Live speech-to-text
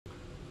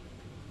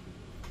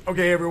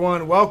Okay,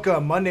 everyone,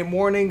 welcome. Monday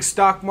morning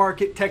stock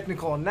market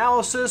technical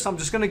analysis. I'm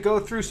just going to go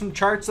through some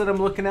charts that I'm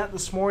looking at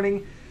this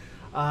morning.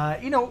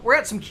 We're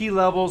at some key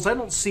levels. I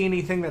don't see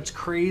anything that's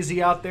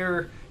crazy out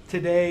there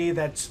today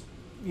that's,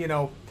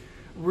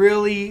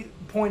 really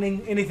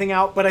pointing anything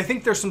out. But I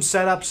think there's some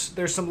setups,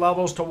 there's some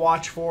levels to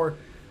watch for.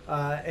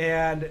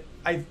 And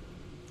I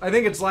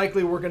think it's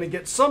likely we're going to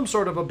get some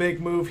sort of a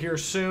big move here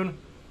soon.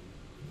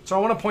 So I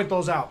want to point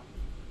those out.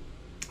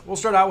 We'll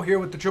start out here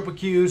with the triple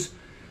Qs.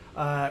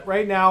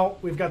 Right now,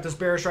 we've got this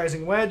bearish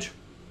rising wedge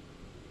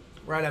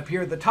right up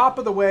here. The top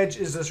of the wedge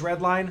is this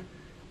red line,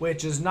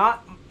 which is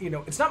not,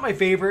 it's not my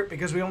favorite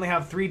because we only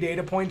have 3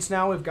 data points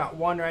now. We've got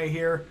one right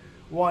here,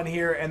 one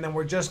here, and then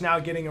we're just now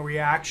getting a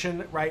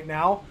reaction right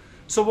now.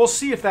 So we'll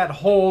see if that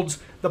holds.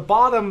 The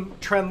bottom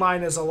trend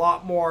line is a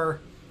lot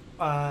more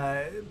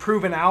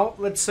proven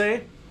out, let's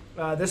say.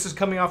 This is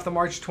coming off the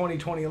March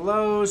 2020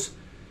 lows.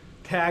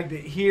 Tagged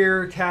it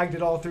here, tagged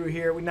it all through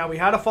here. Now we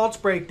had a false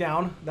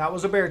breakdown. That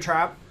was a bear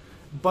trap.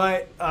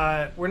 But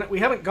we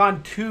haven't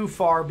gone too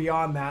far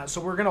beyond that. So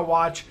we're going to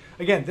watch.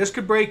 Again, this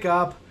could break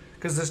up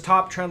because this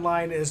top trend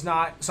line is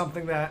not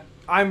something that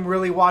I'm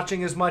really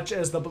watching as much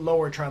as the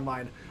lower trend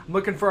line. I'm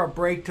looking for a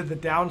break to the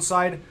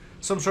downside,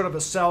 some sort of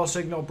a sell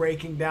signal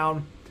breaking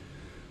down.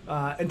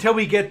 Until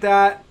we get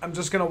that, I'm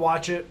just going to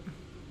watch it.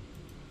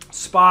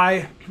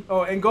 SPY.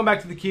 Oh, and going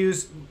back to the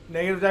Qs,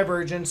 negative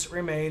divergence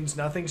remains.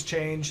 Nothing's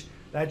changed.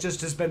 That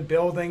just has been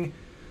building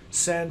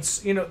since,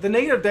 the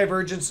negative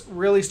divergence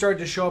really started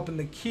to show up in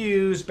the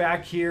Qs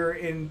back here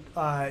in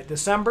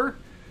December.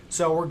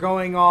 So we're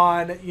going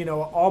on,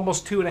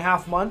 almost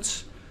 2.5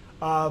 months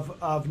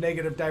of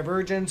negative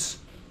divergence.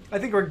 I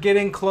think we're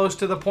getting close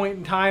to the point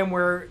in time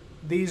where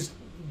these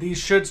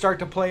should start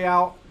to play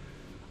out.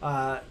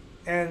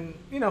 And,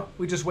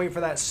 we just wait for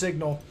that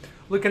signal.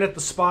 Looking at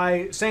the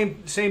SPY,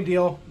 same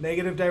deal,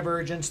 negative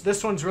divergence.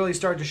 This one's really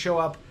started to show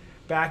up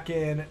back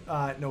in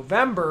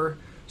November.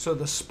 So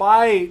the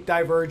SPY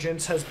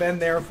divergence has been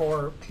there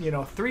for,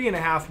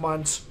 3.5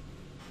 months.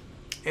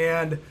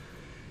 And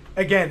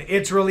again,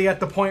 it's really at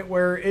the point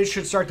where it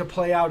should start to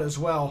play out as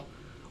well.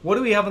 What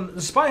do we have?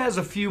 The SPY has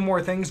a few more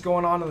things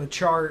going on the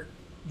chart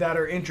that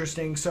are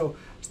interesting. So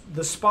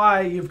the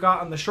SPY, you've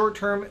got on the short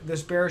term,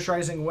 this bearish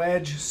rising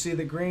wedge. See,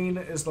 the green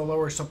is the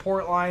lower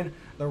support line.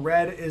 The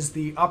red is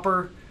the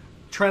upper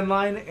trend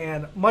line,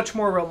 and much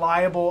more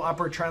reliable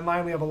upper trend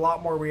line. We have a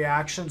lot more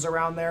reactions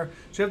around there.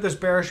 So you have this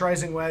bearish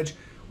rising wedge.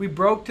 We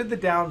broke to the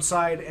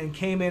downside and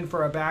came in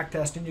for a back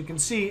test. And you can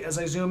see as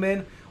I zoom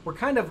in, we're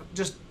kind of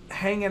just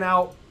hanging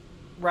out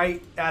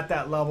right at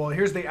that level.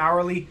 Here's the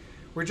hourly.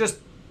 We're just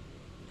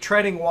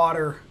treading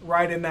water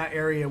right in that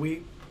area.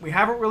 We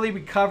haven't really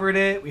recovered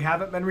it. We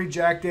haven't been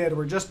rejected.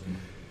 We're just,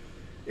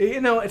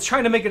 it's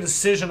trying to make a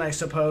decision, I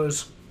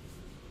suppose.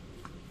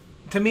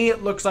 To me,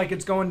 it looks like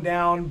it's going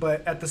down,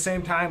 but at the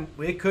same time,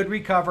 it could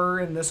recover,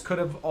 and this could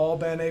have all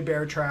been a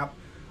bear trap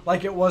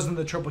like it was in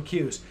the triple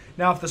Qs.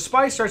 Now, if the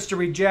SPY starts to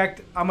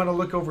reject, I'm going to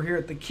look over here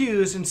at the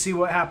Qs and see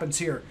what happens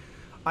here.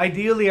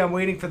 Ideally, I'm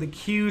waiting for the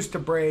Qs to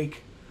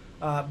break.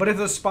 But if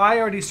the SPY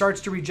already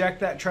starts to reject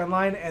that trend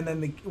line, and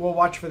then we'll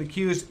watch for the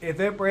Qs. If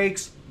it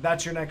breaks,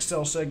 that's your next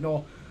sell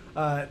signal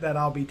that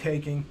I'll be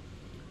taking.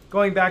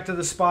 Going back to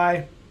the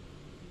SPY,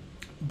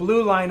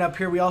 blue line up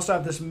here, we also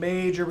have this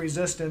major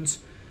resistance.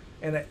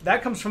 And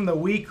that comes from the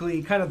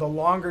weekly, kind of the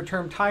longer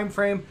term time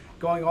frame,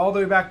 going all the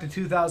way back to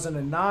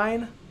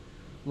 2009.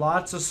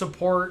 Lots of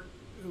support.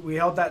 We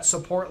held that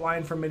support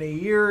line for many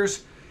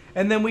years.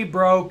 And then we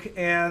broke.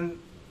 And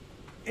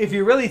if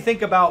you really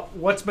think about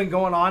what's been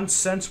going on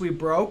since we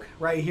broke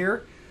right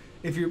here,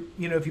 if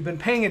you've been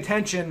paying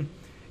attention,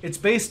 it's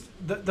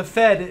the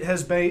Fed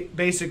has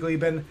basically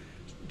been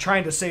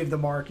trying to save the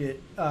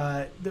market.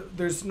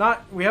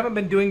 We haven't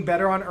been doing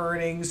better on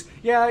earnings.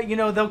 Yeah,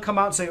 they'll come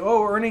out and say,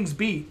 oh, earnings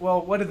beat.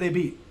 Well, what did they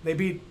beat? They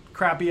beat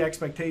crappy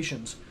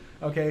expectations.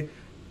 Okay.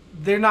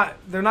 They're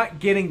not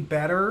getting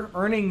better.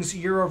 Earnings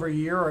year over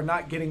year are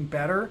not getting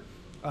better.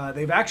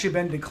 They've actually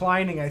been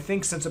declining, I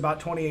think, since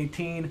about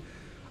 2018,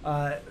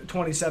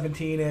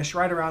 2017-ish,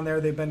 right around there.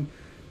 They've been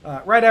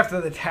right after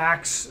the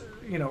tax,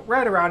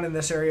 right around in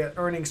this area,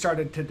 earnings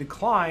started to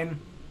decline.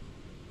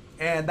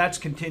 And that's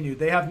continued.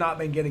 They have not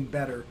been getting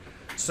better.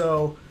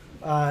 So,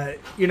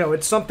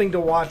 it's something to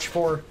watch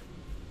for.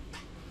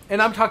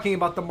 And I'm talking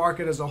about the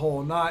market as a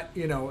whole, not,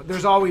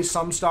 there's always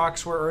some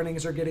stocks where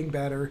earnings are getting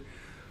better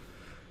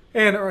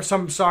or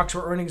some stocks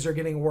where earnings are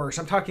getting worse.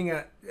 I'm talking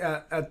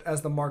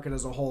as the market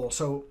as a whole.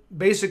 So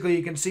basically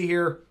you can see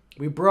here,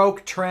 we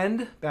broke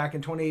trend back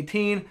in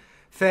 2018.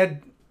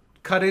 Fed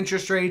cut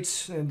interest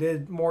rates and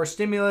did more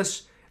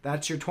stimulus.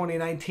 That's your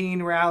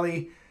 2019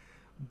 rally.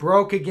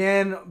 Broke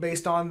again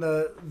based on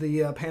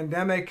the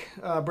pandemic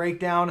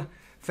breakdown.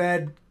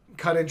 Fed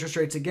cut interest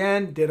rates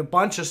again, did a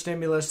bunch of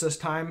stimulus this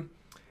time,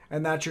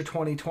 and that's your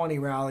 2020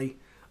 rally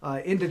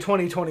into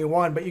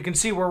 2021. But you can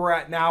see where we're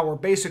at now. We're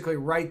basically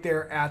right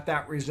there at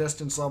that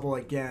resistance level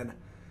again.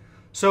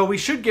 So we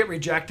should get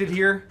rejected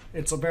here.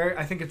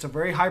 I think it's a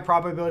very high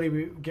probability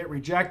we get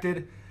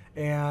rejected.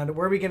 And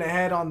where are we going to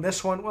head on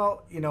this one?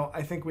 Well,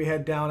 I think we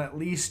head down at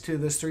least to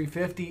this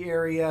 350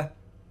 area.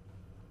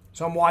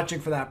 So I'm watching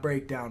for that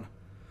breakdown.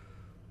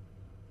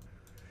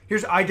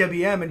 Here's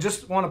IWM, and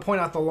just want to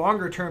point out the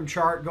longer term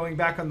chart going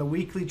back on the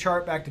weekly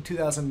chart back to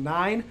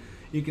 2009.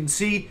 You can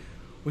see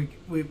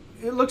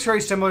it looks very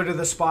similar to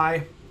the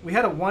SPY. We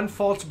had one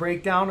false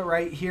breakdown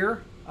right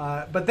here,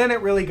 but then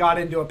it really got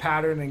into a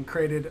pattern and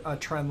created a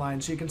trend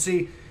line. So you can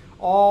see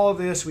all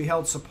this, we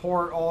held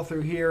support all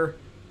through here,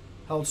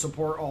 held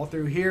support all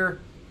through here.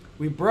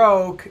 We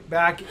broke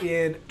back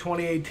in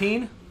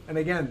 2018. And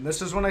again,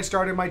 this is when I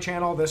started my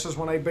channel. This is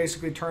when I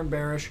basically turned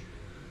bearish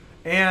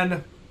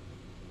and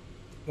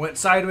went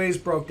sideways,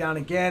 broke down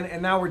again.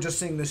 And now we're just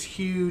seeing this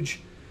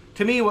huge,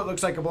 to me, what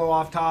looks like a blow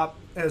off top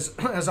has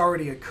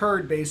already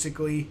occurred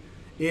basically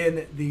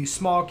in the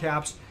small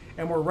caps.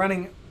 And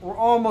we're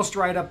almost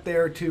right up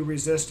there to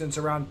resistance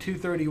around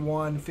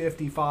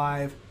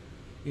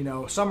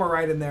 231.55, somewhere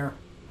right in there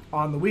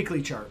on the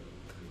weekly chart.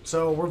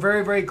 So we're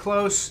very, very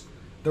close.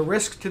 The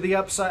risk to the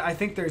upside, I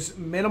think there's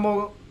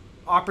minimal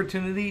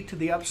opportunity to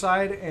the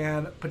upside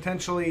and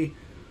potentially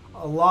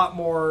a lot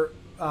more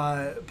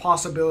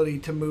possibility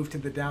to move to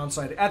the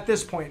downside at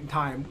this point in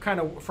time, kind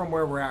of from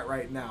where we're at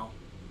right now.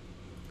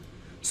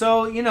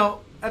 So,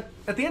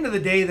 at the end of the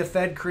day, the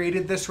Fed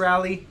created this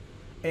rally,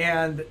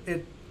 and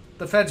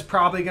the Fed's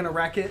probably going to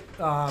wreck it.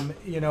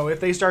 If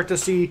they start to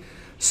see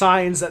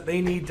signs that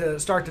they need to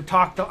start to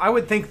talk, I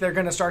would think they're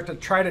going to start to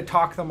try to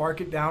talk the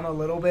market down a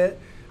little bit,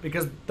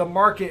 because the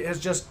market is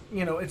just,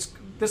 this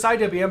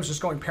IWM is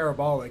just going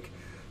parabolic.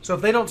 So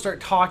if they don't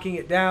start talking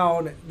it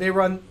down,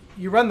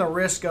 you run the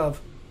risk of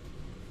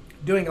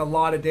doing a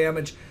lot of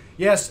damage.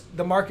 Yes,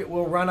 the market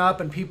will run up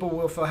and people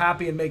will feel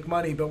happy and make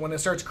money, but when it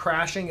starts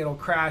crashing, it'll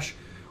crash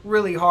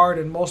really hard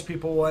and most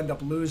people will end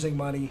up losing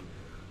money.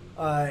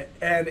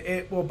 And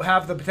it will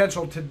have the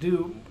potential to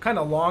do kind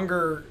of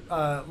longer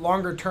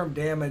term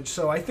damage.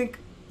 So I think,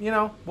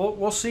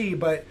 we'll see,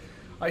 but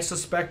I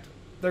suspect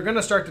they're going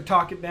to start to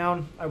talk it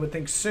down, I would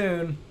think,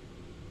 soon.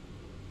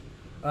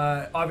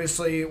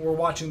 Obviously, we're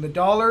watching the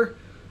dollar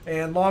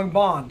and long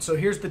bond. So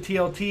here's the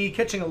TLT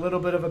catching a little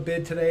bit of a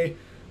bid today.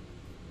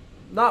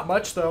 Not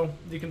much, though.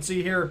 You can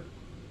see here,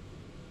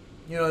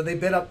 they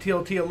bid up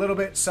TLT a little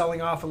bit,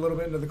 selling off a little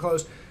bit into the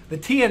close. The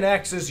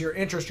TNX is your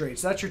interest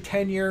rates. That's your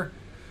 10-year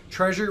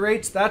Treasury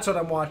rates. That's what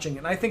I'm watching.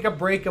 And I think a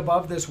break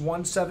above this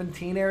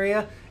 117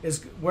 area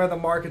is where the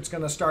market's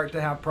going to start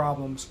to have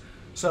problems.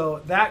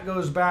 So that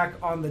goes back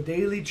on the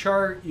daily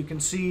chart. You can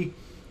see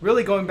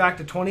really going back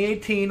to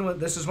 2018,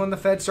 this is when the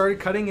Fed started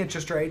cutting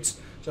interest rates.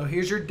 So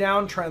here's your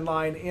downtrend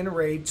line in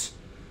rates.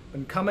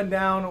 Been coming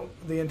down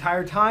the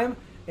entire time.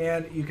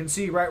 And you can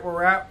see right where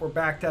we're at, we're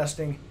back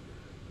testing.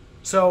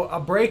 So a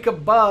break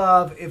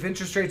above, if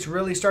interest rates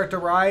really start to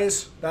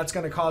rise, that's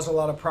going to cause a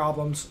lot of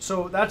problems.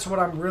 So that's what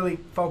I'm really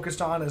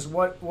focused on, is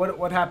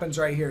what happens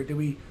right here. Do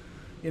we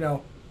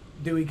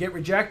get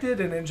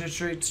rejected and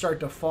interest rates start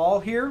to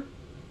fall here?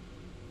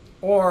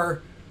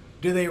 Or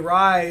do they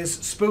rise,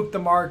 spook the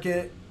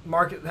market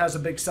has a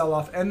big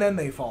sell-off, and then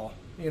they fall?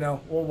 We'll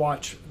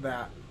watch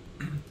that.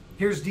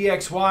 Here's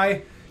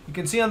DXY. You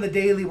can see on the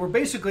daily, we're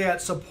basically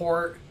at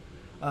support.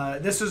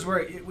 This is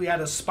where we had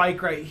a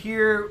spike right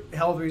here,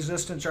 held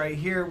resistance right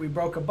here. We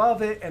broke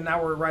above it, and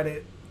now we're right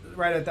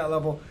at that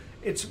level.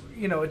 It's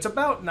it's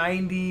about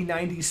 90,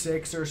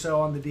 96 or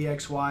so on the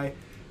DXY.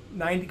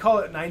 90, call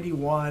it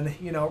 91.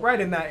 Right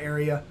in that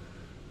area.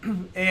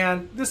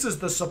 And this is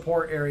the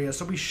support area,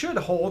 so we should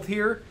hold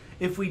here.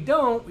 If we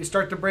don't, we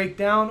start to break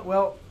down.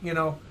 Well,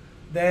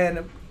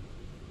 then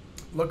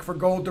look for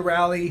gold to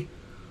rally.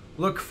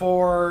 Look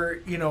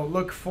for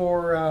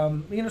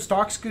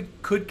stocks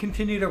could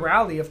continue to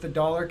rally if the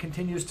dollar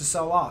continues to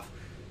sell off.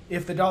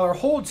 If the dollar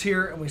holds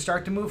here and we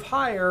start to move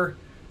higher,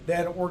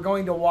 then we're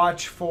going to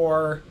watch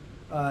for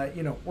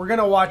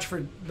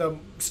the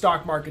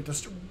stock market to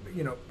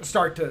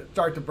start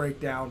to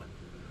break down.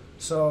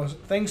 So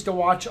things to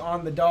watch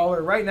on the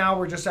dollar. Right now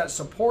we're just at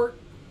support.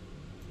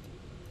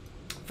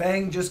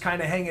 FANG just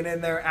kind of hanging in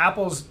there.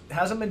 Apple's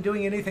hasn't been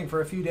doing anything for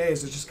a few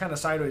days. It's just kind of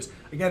sideways.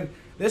 Again,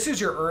 this is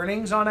your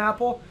earnings on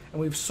Apple, and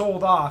we've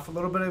sold off a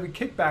little bit of a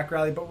kickback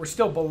rally, but we're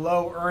still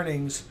below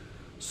earnings.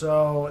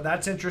 So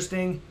that's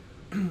interesting.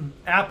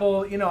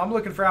 Apple, I'm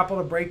looking for Apple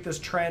to break this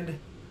trend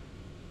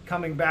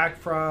coming back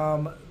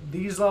from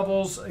these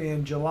levels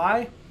in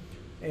July.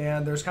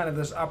 And there's kind of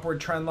this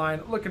upward trend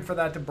line. Looking for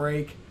that to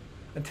break.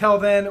 Until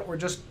then, we're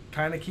just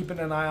kind of keeping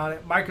an eye on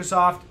it.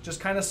 Microsoft just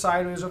kind of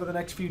sideways over the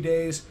next few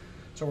days.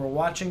 So we're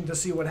watching to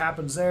see what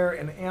happens there.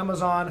 And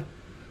Amazon,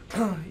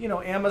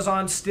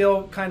 Amazon's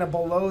still kind of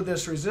below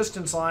this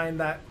resistance line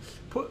that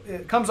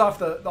it comes off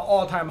the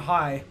all-time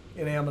high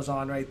in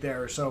Amazon right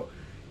there. So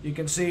you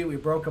can see we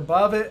broke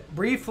above it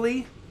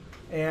briefly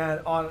and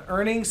on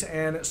earnings,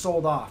 and it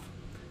sold off.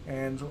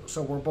 And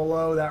so we're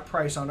below that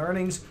price on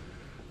earnings.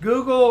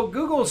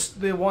 Google's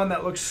the one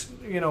that looks,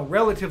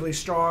 relatively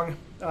strong.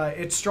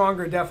 It's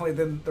stronger definitely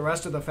than the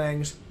rest of the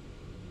FANGs.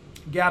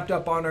 Gapped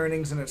up on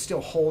earnings, and it's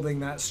still holding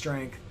that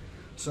strength.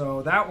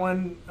 So that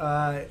one,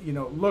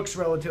 looks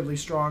relatively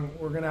strong.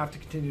 We're going to have to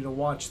continue to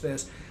watch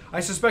this. I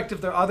suspect if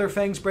the other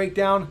fangs break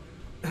down,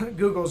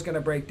 Google's going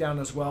to break down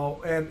as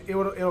well, and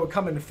it'll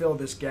come in to fill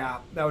this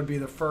gap. That would be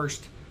the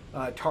first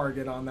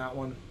target on that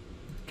one.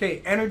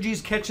 Okay, energy's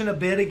catching a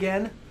bid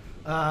again.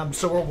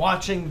 So we're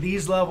watching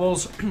these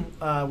levels.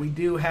 We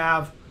do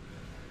have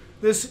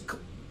this.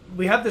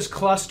 We have this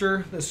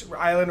cluster, this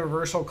island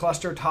reversal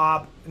cluster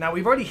top. Now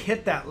we've already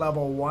hit that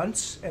level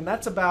once, and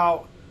that's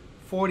about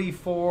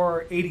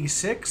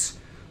 44.86.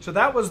 So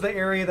that was the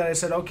area that I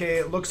said, okay,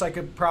 it looks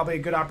like probably a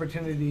good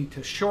opportunity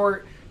to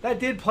short. That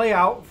did play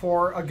out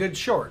for a good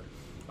short.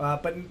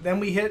 But then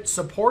we hit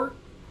support.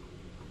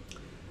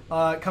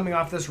 Coming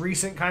off this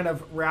recent kind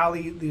of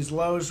rally, these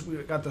lows, we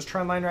got this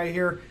trend line right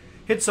here,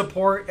 hit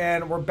support,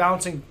 and we're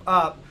bouncing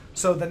up.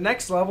 So the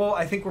next level,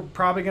 I think we're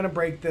probably going to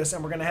break this,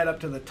 and we're going to head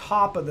up to the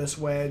top of this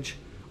wedge,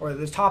 or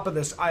the top of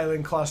this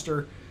island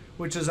cluster,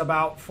 which is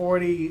about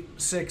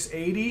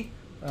 46.80.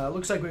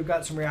 Looks like we've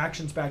got some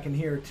reactions back in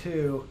here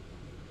too.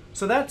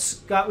 So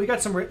we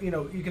got some,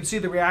 you can see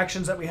the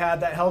reactions that we had.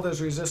 That held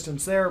as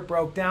resistance there,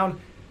 broke down,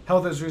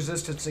 held as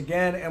resistance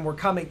again, and we're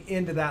coming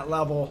into that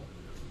level.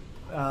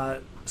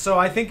 So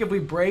I think if we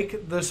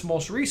break this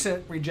most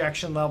recent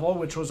rejection level,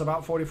 which was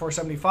about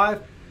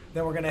 44.75,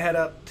 then we're going to head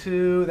up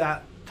to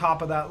that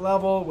top of that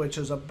level, which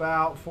is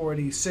about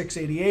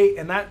 46.88,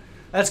 and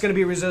that's going to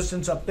be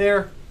resistance up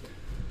there.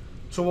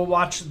 So we'll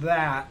watch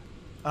that.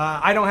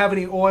 I don't have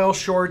any oil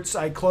shorts.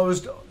 I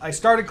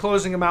started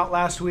closing them out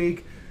last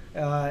week,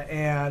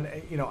 and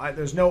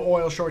there's no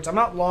oil shorts. I'm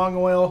not long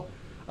oil,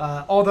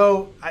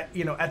 although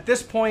at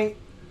this point,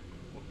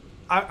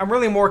 I'm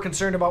really more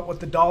concerned about what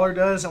the dollar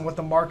does and what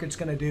the market's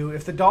going to do.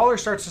 If the dollar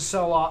starts to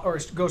sell off or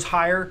goes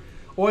higher,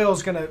 oil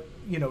is going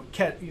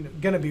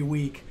to be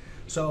weak.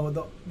 So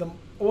the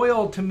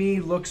oil to me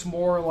looks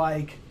more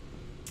like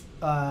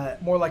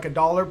a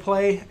dollar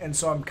play, and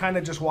so I'm kind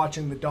of just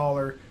watching the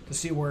dollar to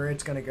see where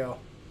it's going to go.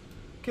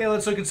 Okay,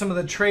 let's look at some of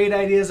the trade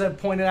ideas I've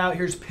pointed out.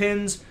 Here's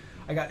pins.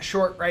 I got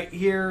short right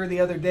here the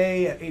other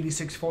day at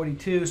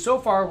 86.42. So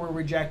far, we're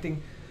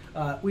rejecting.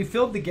 We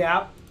filled the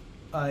gap.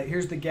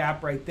 Here's the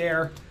gap right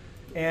there.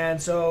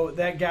 And so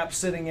that gap's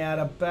sitting at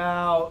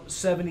about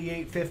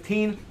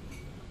 78.15.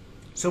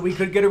 So we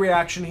could get a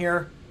reaction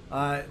here.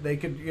 They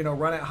could,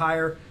 run it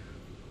higher.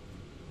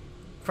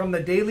 From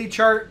the daily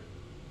chart,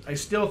 I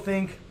still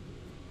think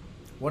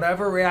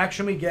whatever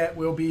reaction we get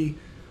will be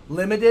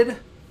limited.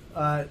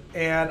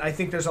 And I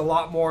think there's a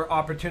lot more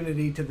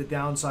opportunity to the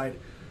downside.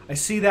 I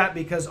see that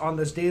because on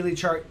this daily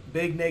chart,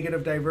 big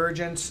negative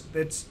divergence,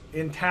 it's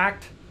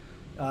intact.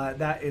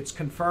 That it's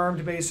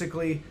confirmed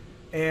basically,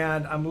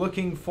 and I'm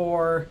looking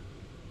for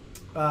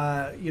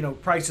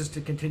prices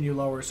to continue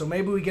lower. So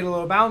maybe we get a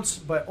little bounce,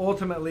 but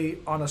ultimately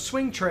on a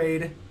swing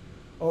trade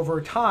over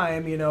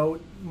time,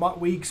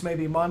 weeks,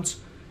 maybe months,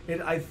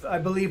 I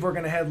believe we're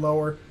going to head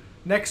lower.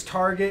 Next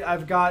target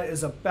I've got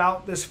is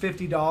about this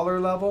 $50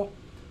 level.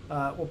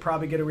 We'll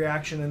probably get a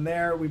reaction in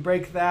there. We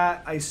break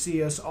that, I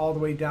see us all the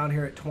way down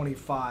here at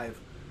 25.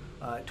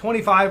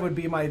 25 would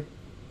be my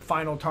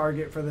final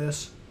target for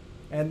this.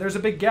 And there's a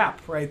big gap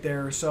right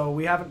there, so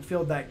we haven't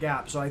filled that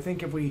gap. So I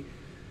think if we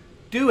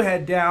do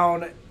head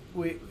down,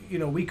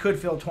 we could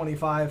fill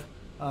 25.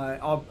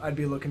 I'd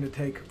be looking to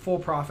take full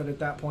profit at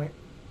that point.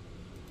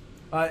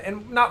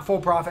 And not full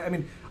profit. I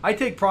mean, I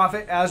take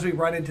profit as we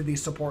run into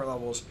these support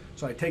levels.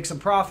 So I take some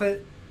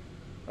profit.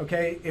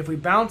 Okay, if we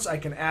bounce, I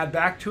can add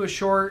back to a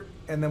short,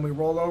 and then we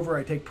roll over.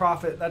 I take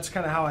profit. That's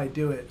kind of how I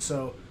do it.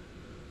 So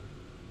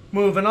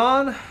moving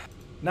on.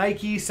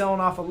 Nike selling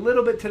off a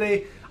little bit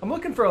today. I'm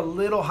looking for a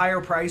little higher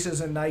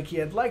prices in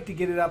Nike. I'd like to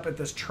get it up at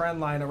this trend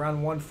line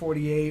around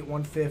 148,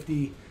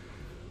 150.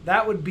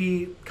 That would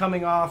be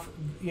coming off,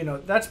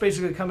 that's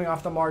basically coming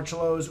off the March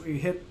lows. We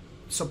hit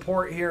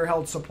support here,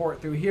 held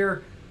support through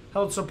here,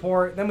 held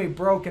support. Then we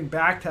broke and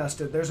back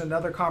tested. There's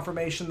another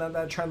confirmation that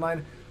that trend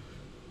line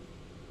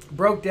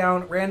broke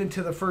down, ran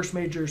into the first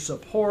major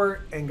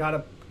support, and got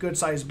a good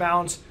size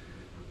bounce.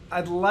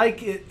 I'd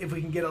like it if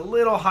we can get a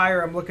little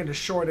higher. I'm looking to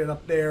short it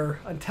up there.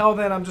 Until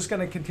then, I'm just going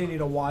to continue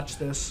to watch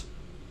this.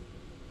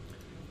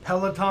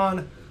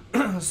 Peloton.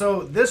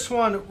 So this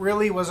one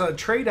really was a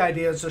trade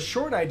idea. It's a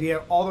short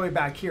idea all the way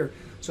back here.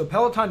 So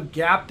Peloton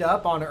gapped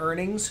up on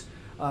earnings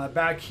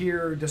back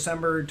here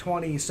December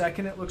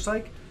 22nd, it looks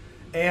like.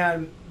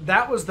 And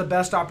that was the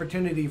best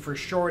opportunity for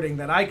shorting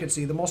that I could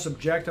see, the most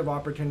objective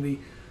opportunity.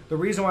 The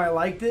reason why I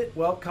liked it,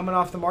 well, coming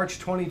off the March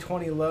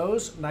 2020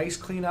 lows, nice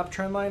clean up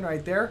trend line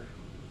right there.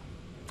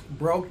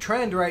 Broke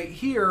trend right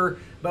here,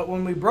 but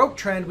when we broke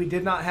trend, we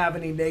did not have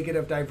any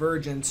negative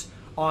divergence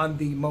on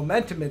the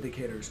momentum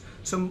indicators.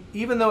 So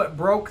even though it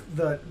broke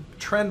the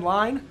trend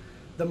line,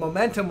 the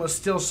momentum was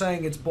still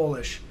saying it's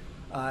bullish.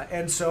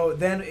 And so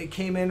then it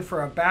came in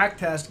for a back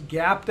test,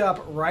 gapped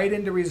up right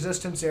into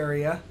resistance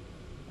area,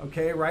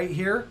 okay, right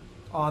here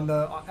on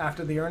the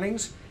after the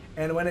earnings.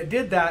 And when it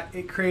did that,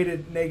 it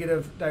created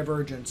negative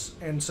divergence.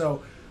 And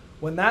so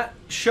when that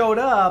showed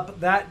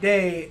up that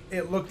day,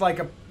 it looked like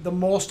the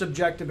most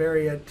objective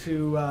area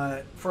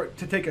to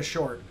take a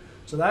short.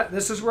 So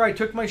this is where I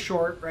took my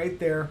short right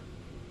there.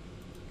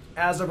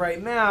 As of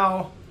right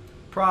now,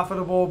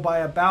 profitable by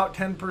about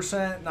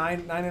 10%,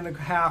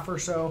 9.5 or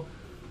so.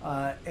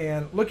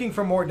 And looking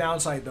for more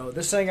downside though.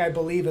 This thing I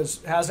believe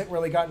hasn't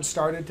really gotten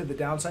started to the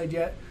downside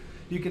yet.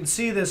 You can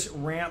see this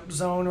ramp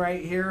zone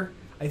right here.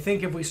 I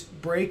think if we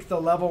break the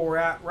level we're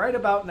at right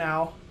about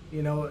now,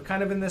 you know,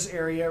 kind of in this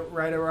area,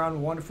 right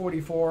around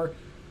 144,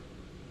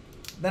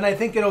 then I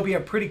think it'll be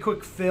a pretty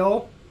quick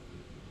fill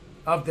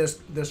of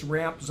this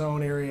ramp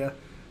zone area.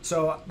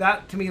 So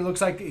that to me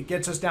looks like it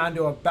gets us down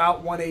to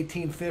about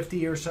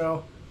 118.50 or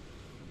so.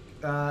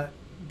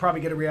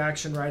 Probably get a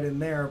reaction right in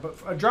there. But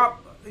a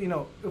drop, you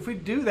know, if we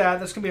do that,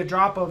 that's going to be a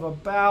drop of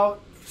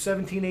about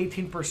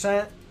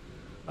 17-18%.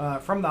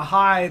 From the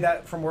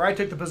high, from where I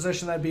took the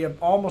position, that'd be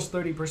almost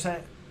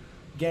 30%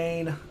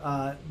 gain.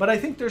 But I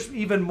think there's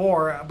even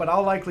more, but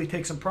I'll likely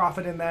take some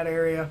profit in that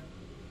area,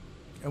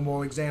 and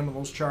we'll examine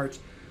those charts.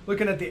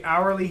 Looking at the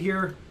hourly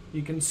here,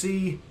 you can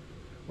see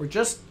we're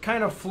just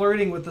kind of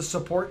flirting with the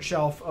support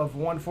shelf of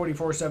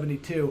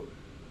 144.72.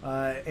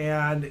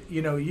 And,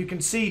 you know, you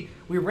can see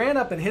we ran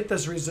up and hit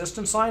this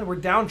resistance line. We're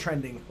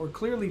downtrending. We're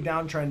clearly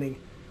downtrending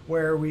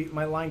where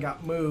my line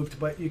got moved.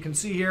 But you can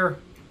see here,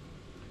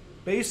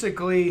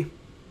 basically,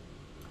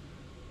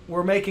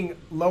 we're making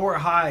lower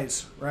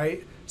highs,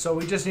 right? So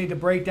we just need to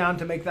break down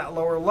to make that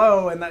lower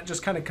low, and that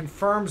just kind of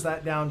confirms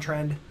that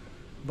downtrend.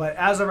 But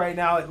as of right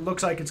now, it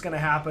looks like it's going to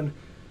happen.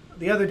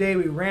 The other day,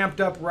 we ramped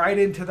up right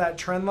into that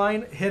trend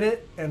line, hit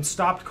it, and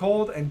stopped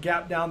cold and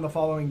gapped down the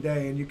following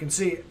day. And you can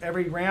see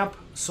every ramp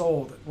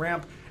sold,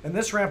 ramp, and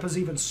this ramp is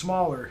even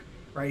smaller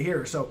right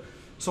here. So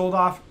sold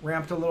off,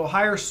 ramped a little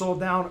higher, sold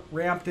down,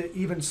 ramped it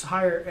even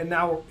higher, and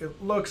now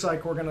it looks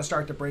like we're going to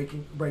start to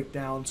break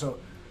down. So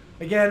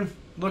again,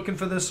 looking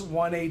for this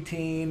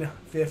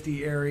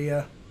 118.50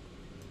 area.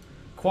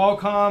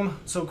 Qualcomm.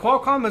 So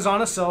Qualcomm is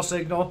on a sell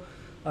signal.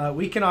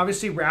 We can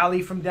obviously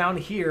rally from down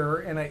here,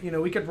 and you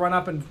know, we could run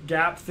up and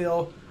gap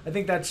fill. I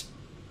think that's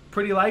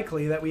pretty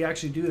likely that we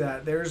actually do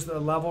that. There's the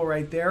level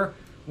right there,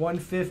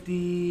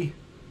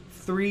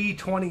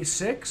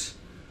 153.26.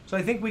 So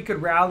I think we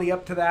could rally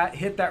up to that,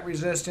 hit that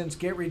resistance,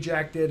 get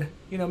rejected.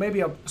 You know,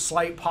 maybe a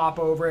slight pop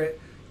over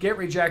it, get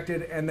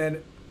rejected, and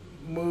then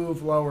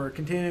move lower.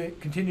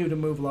 Continue to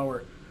move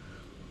lower.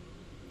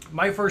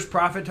 My first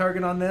profit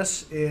target on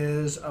this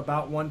is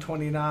about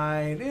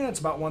 129. Yeah,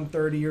 it's about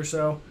 130 or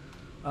so.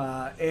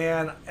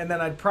 And then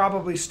I'd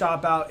probably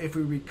stop out if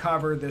we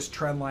recover this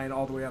trend line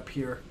all the way up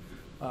here.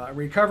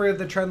 Recovery of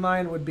the trend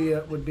line would be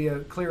a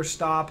clear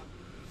stop.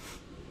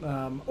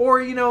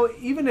 Or, you know,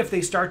 even if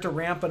they start to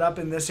ramp it up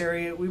in this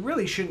area, we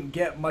really shouldn't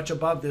get much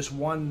above this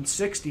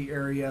 160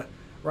 area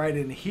right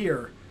in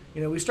here.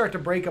 You know, we start to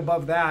break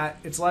above that,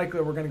 it's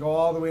likely we're going to go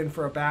all the way in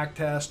for a back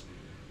test.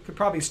 Could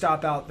probably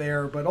stop out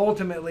there, but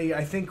ultimately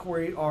I think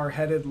we are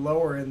headed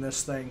lower in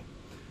this thing.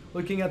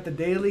 Looking at the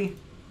daily,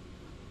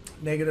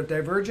 negative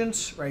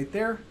divergence right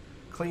there,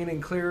 clean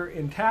and clear,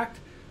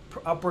 intact.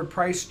 Upward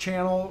price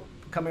channel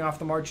coming off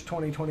the March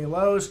 2020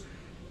 lows.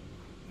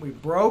 We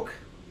broke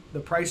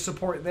the price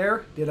support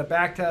there, did a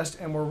back test,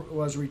 and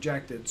was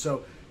rejected.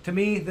 So to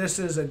me, this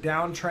is a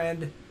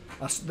downtrend,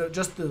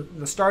 just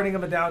the starting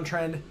of a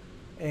downtrend,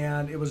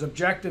 and it was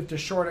objective to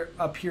short it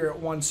up here at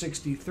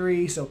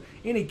 163. So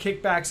any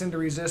kickbacks into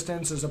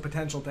resistance is a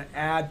potential to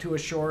add to a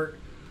short,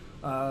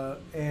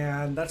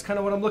 and that's kind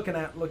of what I'm looking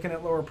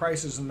at lower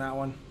prices in that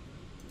one.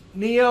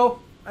 NIO,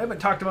 I haven't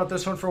talked about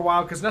this one for a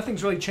while because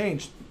nothing's really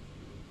changed.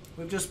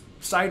 We're just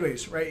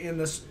sideways right in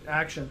this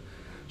action.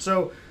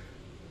 So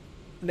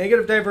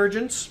negative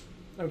divergence,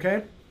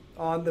 okay,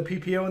 on the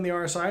PPO and the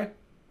RSI,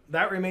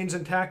 that remains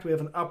intact. We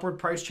have an upward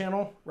price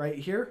channel right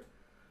here.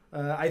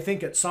 I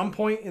think at some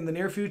point in the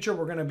near future,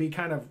 we're going to be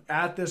kind of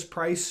at this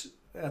price,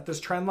 at this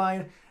trend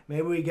line.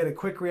 Maybe we get a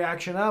quick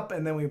reaction up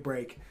and then we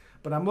break.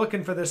 But I'm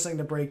looking for this thing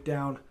to break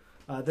down.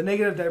 The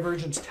negative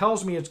divergence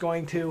tells me it's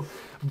going to,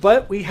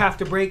 but we have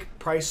to break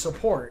price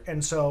support.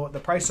 And so the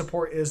price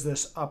support is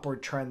this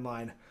upward trend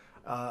line.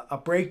 A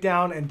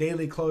breakdown and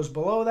daily close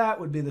below that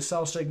would be the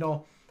sell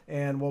signal.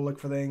 And we'll look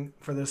for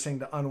this thing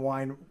to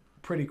unwind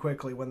pretty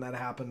quickly when that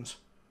happens.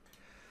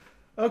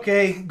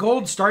 Okay,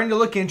 gold's starting to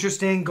look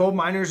interesting. Gold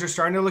miners are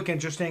starting to look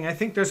interesting. I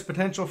think there's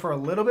potential for a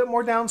little bit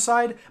more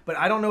downside, but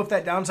I don't know if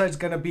that downside is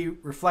going to be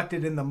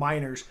reflected in the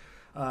miners.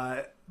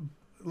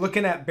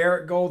 Looking at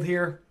Barrick Gold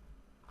here.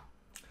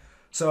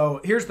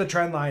 So here's the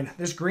trend line.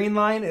 This green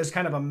line is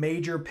kind of a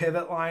major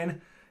pivot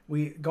line.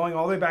 Going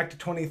all the way back to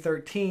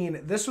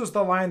 2013, this was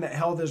the line that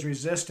held as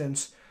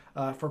resistance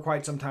for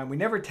quite some time. We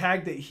never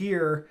tagged it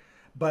here,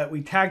 but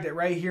we tagged it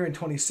right here in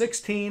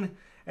 2016.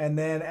 And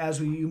then as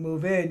you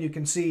move in, you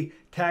can see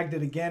tagged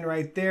it again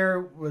right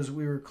there.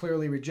 We were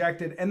clearly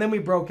rejected. And then we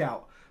broke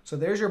out. So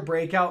there's your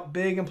breakout,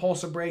 big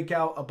impulsive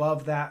breakout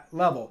above that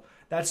level.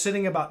 That's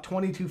sitting about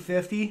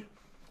 2250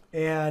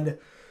 and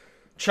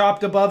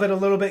chopped above it a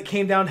little bit,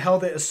 came down,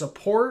 held it as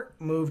support,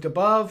 moved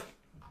above.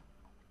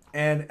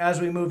 And as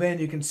we move in,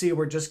 you can see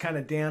we're just kind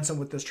of dancing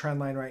with this trend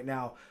line right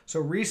now.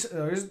 So there's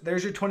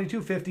your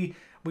 2250.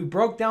 We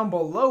broke down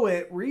below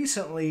it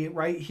recently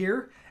right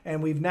here,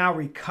 and we've now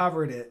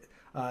recovered it.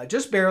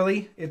 Just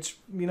barely. It's,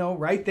 you know,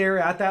 right there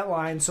at that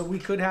line, so we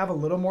could have a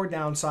little more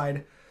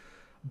downside.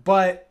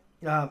 But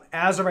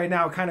as of right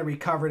now, kind of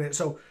recovered it.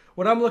 So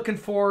what I'm looking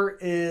for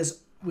is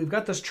we've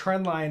got this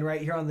trend line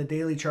right here on the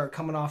daily chart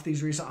coming off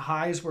these recent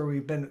highs where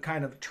we've been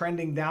kind of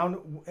trending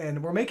down,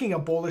 and we're making a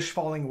bullish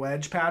falling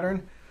wedge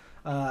pattern.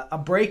 A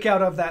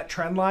breakout of that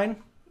trend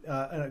line,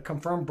 a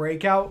confirmed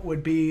breakout,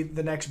 would be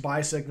the next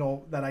buy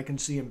signal that I can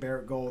see in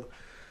Barrick Gold.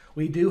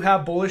 We do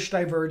have bullish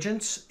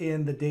divergence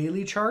in the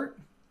daily chart.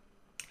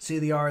 See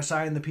the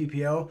RSI and the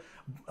PPO,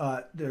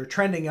 they're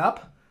trending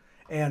up,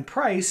 and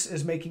price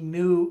is making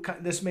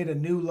this made a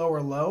new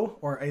lower low,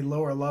 or a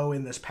lower low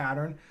in this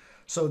pattern.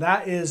 So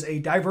that is a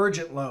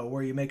divergent low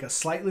where you make a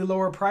slightly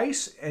lower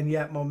price and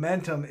yet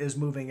momentum is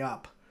moving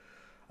up.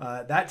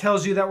 That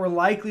tells you that we're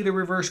likely to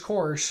reverse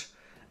course,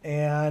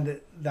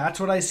 and that's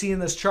what I see in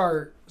this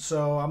chart.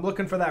 So I'm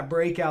looking for that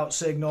breakout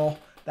signal,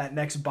 that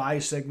next buy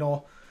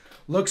signal.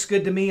 Looks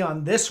good to me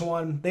on this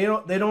one. They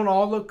don't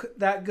all look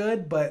that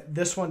good, but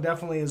this one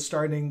definitely is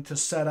starting to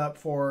set up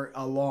for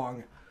a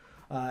long.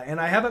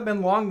 And I haven't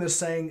been long this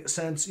thing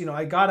since, you know,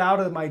 I got out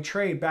of my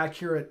trade back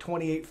here at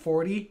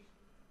 28.40,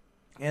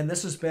 and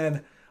this has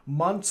been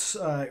months,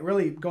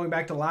 really going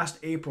back to last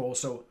April.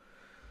 So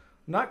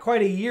not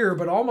quite a year,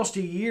 but almost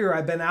a year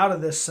I've been out of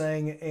this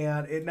thing,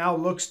 and it now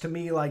looks to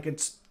me like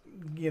it's,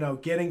 you know,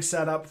 getting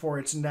set up for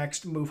its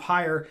next move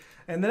higher.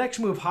 And the next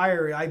move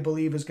higher, I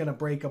believe, is going to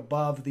break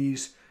above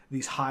these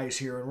highs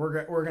here, and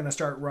we're going to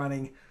start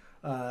running.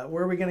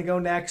 Where are we going to go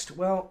next?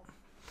 Well,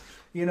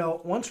 you know,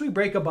 once we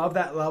break above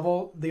that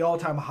level, the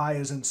all-time high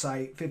is in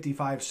sight,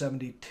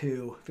 55.72,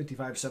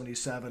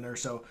 55.77 or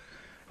so.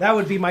 That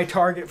would be my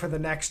target for the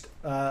next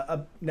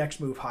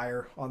move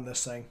higher on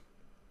this thing.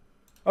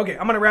 Okay,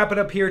 I'm going to wrap it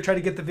up here, try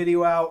to get the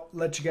video out,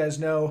 let you guys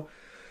know.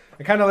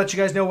 I kind of let you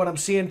guys know what I'm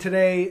seeing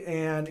today,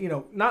 and, you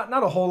know, not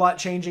a whole lot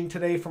changing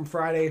today from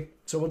Friday.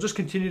 So we'll just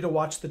continue to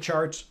watch the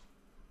charts,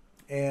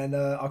 and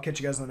I'll catch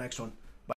you guys on the next one.